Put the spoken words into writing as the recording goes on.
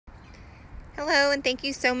Hello, and thank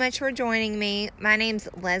you so much for joining me. My name's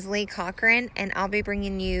Leslie Cochran, and I'll be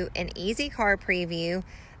bringing you an easy car preview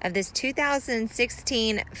of this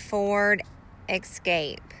 2016 Ford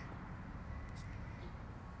Escape.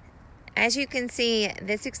 As you can see,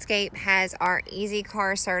 this Escape has our Easy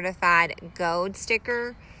Car Certified Gold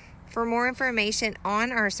sticker. For more information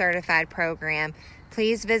on our certified program,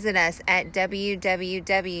 please visit us at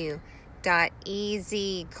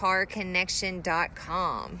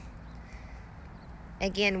www.easycarconnection.com.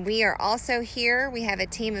 Again, we are also here. We have a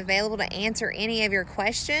team available to answer any of your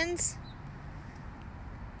questions.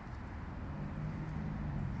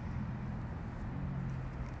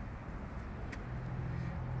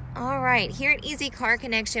 All right, here at Easy Car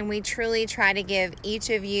Connection, we truly try to give each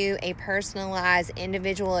of you a personalized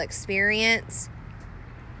individual experience.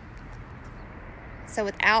 So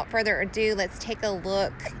without further ado, let's take a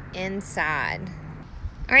look inside.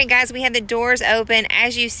 All right, guys, we have the doors open.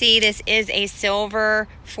 As you see, this is a silver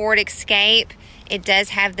Ford Escape. It does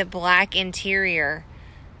have the black interior.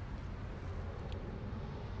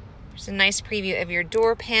 There's a nice preview of your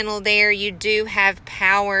door panel there. You do have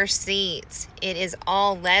power seats. It is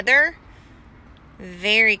all leather,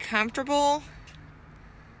 very comfortable.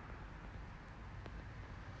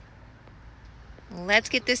 Let's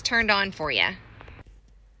get this turned on for you.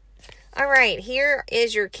 All right, here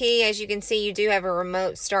is your key. As you can see, you do have a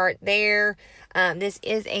remote start there. This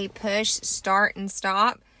is a push start and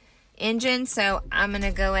stop engine, so I'm going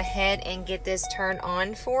to go ahead and get this turned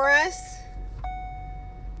on for us.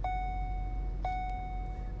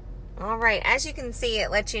 All right, as you can see,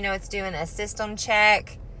 it lets you know it's doing a system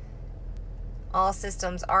check. All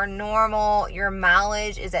systems are normal. Your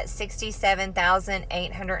mileage is at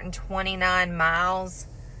 67,829 miles.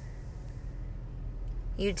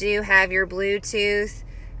 You do have your Bluetooth,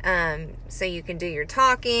 so you can do your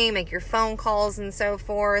talking, make your phone calls and so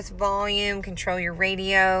forth, volume, control your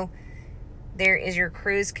radio. There is your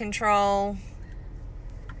cruise control.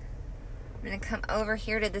 I'm going to come over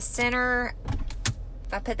here to the center.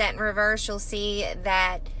 If I put that in reverse, you'll see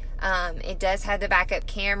that it does have the backup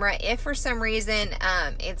camera. If for some reason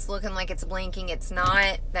it's looking like it's blinking, it's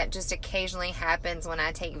not. That just occasionally happens when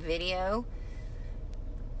I take video.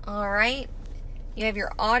 All right. You have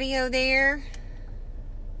your audio there.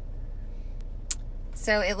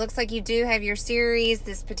 So it looks like you do have your series.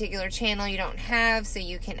 This particular channel you don't have, so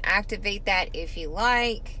you can activate that if you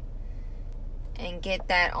like and get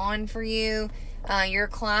that on for you. Your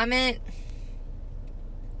climate.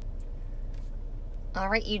 All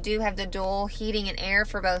right, you do have the dual heating and air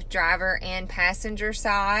for both driver and passenger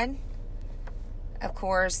side. Of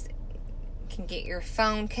course, you can get your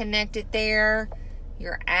phone connected there.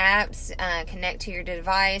 Your apps connect to your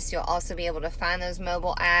device. You'll also be able to find those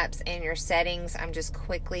mobile apps and your settings. I'm just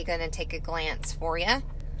quickly going to take a glance for you.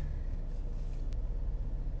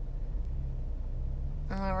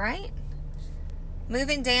 All right.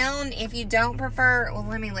 Moving down, if you don't prefer, well,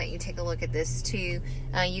 let me let you take a look at this too.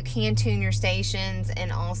 You can tune your stations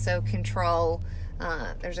and also control.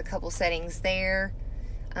 There's a couple settings there.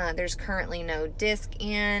 There's currently no disc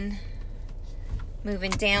in.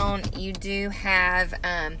 Moving down, you do have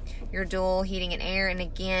your dual heating and air, and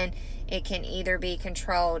again, it can either be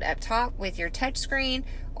controlled up top with your touch screen,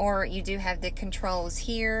 or you do have the controls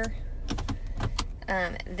here.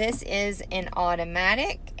 This is an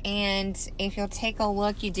automatic, and if you'll take a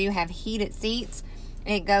look, you do have heated seats.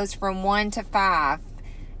 It goes from 1 to 5.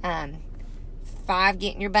 5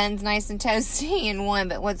 getting your buns nice and toasty, and 1,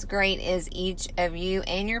 but what's great is each of you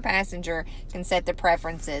and your passenger can set the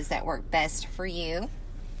preferences that work best for you.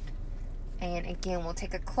 And again, we'll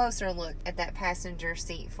take a closer look at that passenger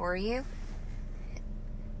seat for you.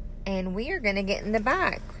 And we are going to get in the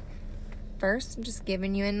back. First, I'm just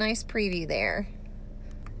giving you a nice preview there.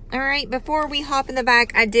 All right, before we hop in the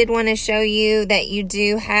back, I did want to show you that you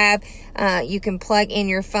do have, you can plug in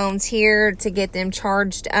your phones here to get them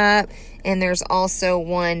charged up, and there's also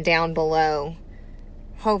one down below.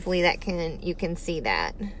 Hopefully you can see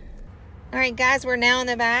that. All right, guys, we're now in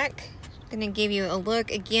the back. I'm going to give you a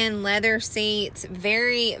look. Again, leather seats,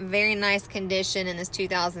 very, very nice condition in this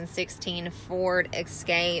 2016 Ford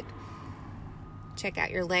Escape. Check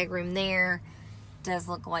out your legroom there. Does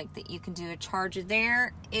look like that you can do a charger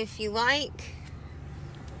there if you like.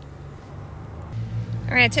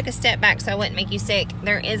 All right, I took a step back so I wouldn't make you sick.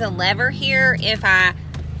 There is a lever here. If I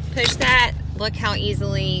push that, look how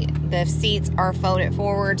easily the seats are folded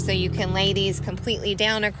forward, so you can lay these completely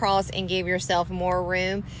down across and give yourself more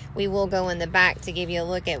room. We will go in the back to give you a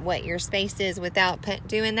look at what your space is without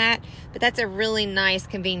doing that, but that's a really nice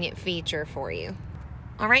convenient feature for you.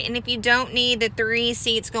 All right, and if you don't need the 3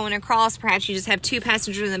 seats going across, perhaps you just have 2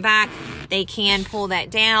 passengers in the back, they can pull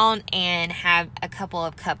that down and have a couple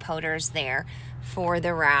of cup holders there for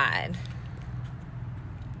the ride.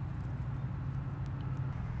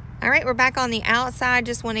 All right, we're back on the outside.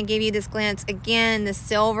 Just want to give you this glance again. The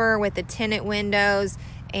silver with the tinted windows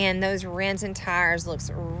and those rims and tires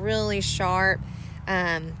looks really sharp.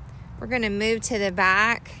 We're going to move to the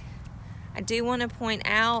back. I do want to point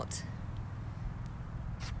out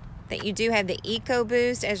that you do have the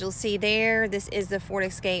EcoBoost, as you'll see there. This is the Ford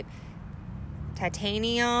Escape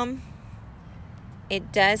Titanium.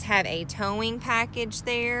 It does have a towing package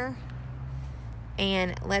there.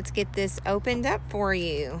 And let's get this opened up for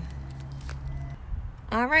you.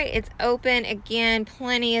 All right, it's open again,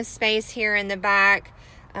 plenty of space here in the back.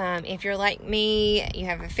 If you're like me, you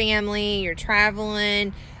have a family, you're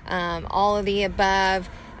traveling, all of the above,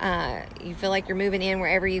 you feel like you're moving in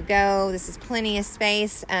wherever you go, this is plenty of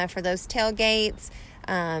space for those tailgates,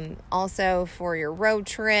 also for your road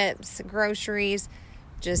trips, groceries,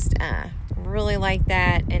 just really like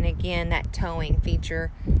that. And again, that towing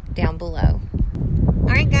feature down below.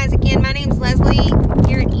 All right, guys, again, my name's Leslie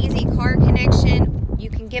here at Easy Car Connection. You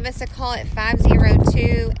can give us a call at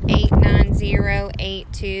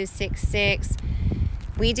 502-890-8266.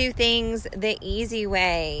 We do things the easy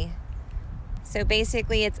way. So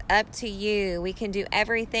basically, it's up to you. We can do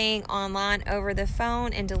everything online over the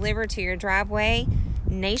phone and deliver to your driveway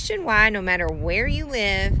nationwide, no matter where you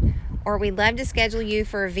live, or we'd love to schedule you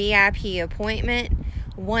for a VIP appointment.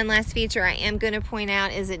 One last feature I am going to point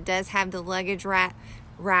out is it does have the luggage rack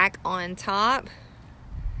on top.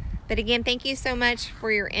 But again, thank you so much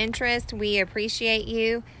for your interest. We appreciate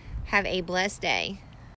you. Have a blessed day.